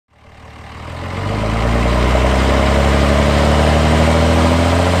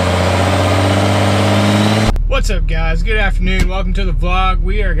up, guys? Good afternoon. Welcome to the vlog.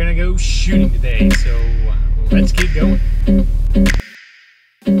 We are gonna go shooting today, so let's get going.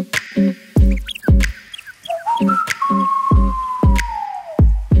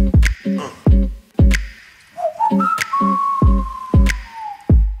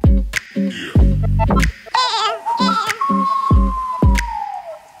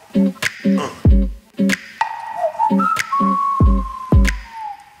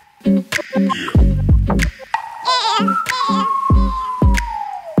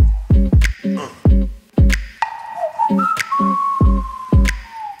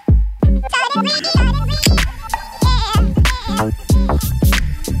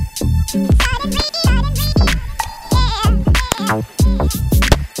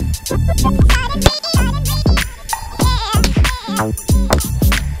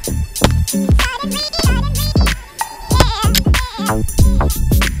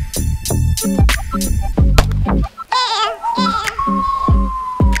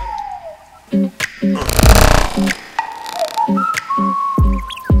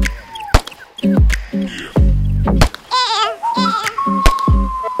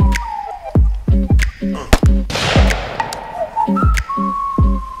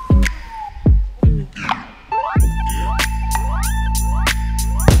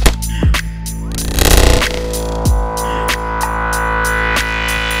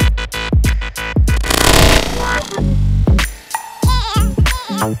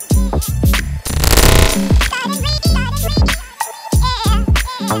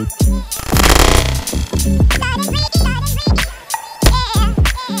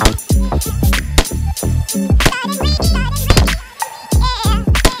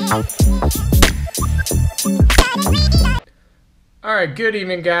 Alright, good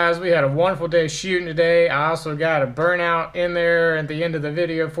evening, guys. We had a wonderful day shooting today. I also got a burnout in there at the end of the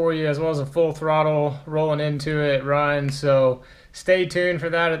video for you, as well as a full throttle rolling into it run. So stay tuned for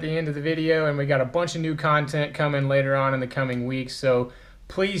that at the end of the video, and we got a bunch of new content coming later on in the coming weeks. So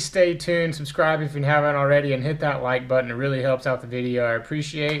please stay tuned, subscribe if you haven't already, and hit that like button. It really helps out the video. I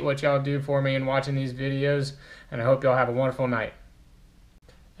appreciate what y'all do for me in watching these videos, and I hope y'all have a wonderful night.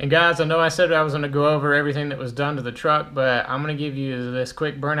 And guys, I know I said I was going to go over everything that was done to the truck, but I'm going to give you this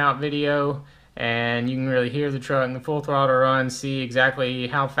quick burnout video, and you can really hear the truck in the full throttle run, see exactly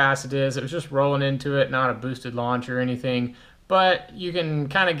how fast it is. It was just rolling into it, not a boosted launch or anything, but you can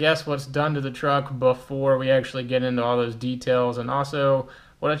kind of guess what's done to the truck before we actually get into all those details. And also,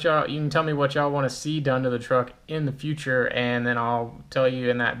 you can tell me what y'all want to see done to the truck in the future, and then I'll tell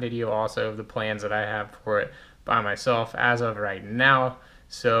you in that video also the plans that I have for it by myself as of right now.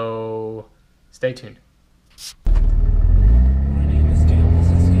 So stay tuned.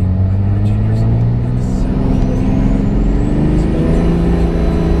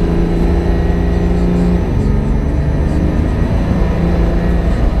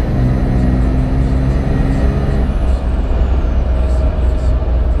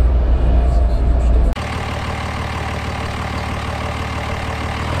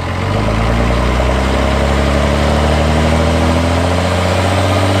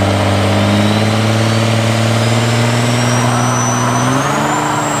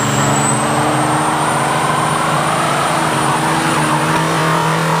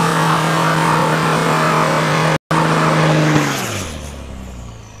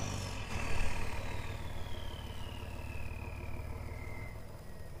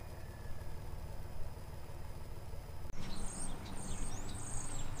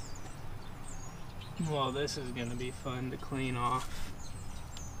 Well, this is going to be fun to clean off.